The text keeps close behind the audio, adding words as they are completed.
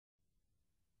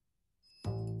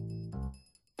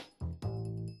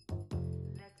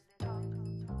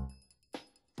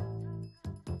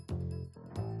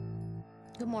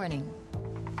Good morning.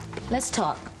 Let's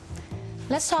talk.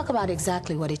 Let's talk about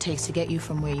exactly what it takes to get you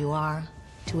from where you are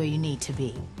to where you need to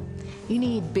be. You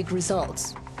need big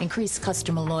results, increased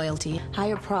customer loyalty,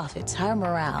 higher profits, higher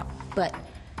morale. But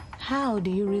how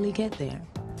do you really get there?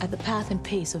 At the path and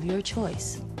pace of your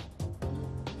choice.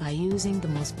 By using the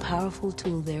most powerful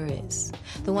tool there is.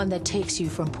 The one that takes you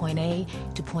from point A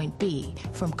to point B,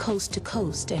 from coast to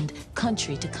coast and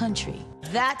country to country.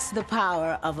 That's the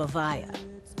power of Avaya.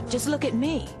 Just look at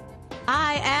me.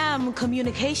 I am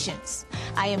communications.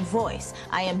 I am voice.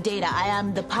 I am data. I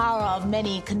am the power of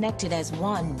many connected as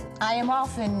one. I am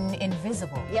often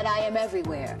invisible, yet I am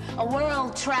everywhere. A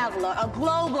world traveler, a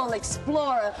global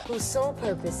explorer whose sole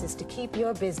purpose is to keep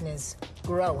your business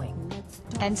growing.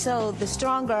 And so the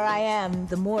stronger I am,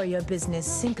 the more your business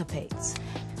syncopates,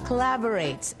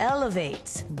 collaborates,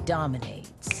 elevates,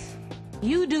 dominates.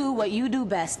 You do what you do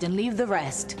best and leave the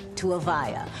rest to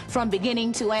Avaya, from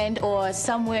beginning to end or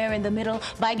somewhere in the middle,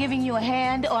 by giving you a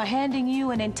hand or handing you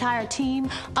an entire team,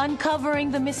 uncovering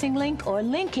the missing link or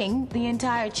linking the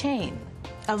entire chain.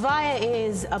 Avaya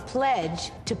is a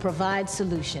pledge to provide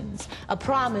solutions, a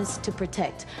promise to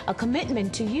protect, a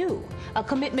commitment to you, a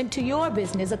commitment to your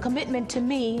business, a commitment to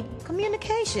me,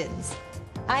 communications.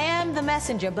 I am the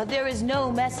messenger, but there is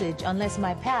no message unless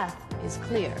my path is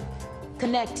clear.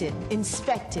 Connected,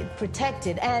 inspected,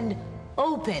 protected, and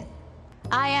open.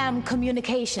 I am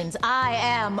communications. I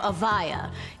am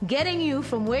Avaya, getting you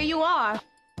from where you are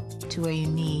to where you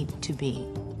need to be.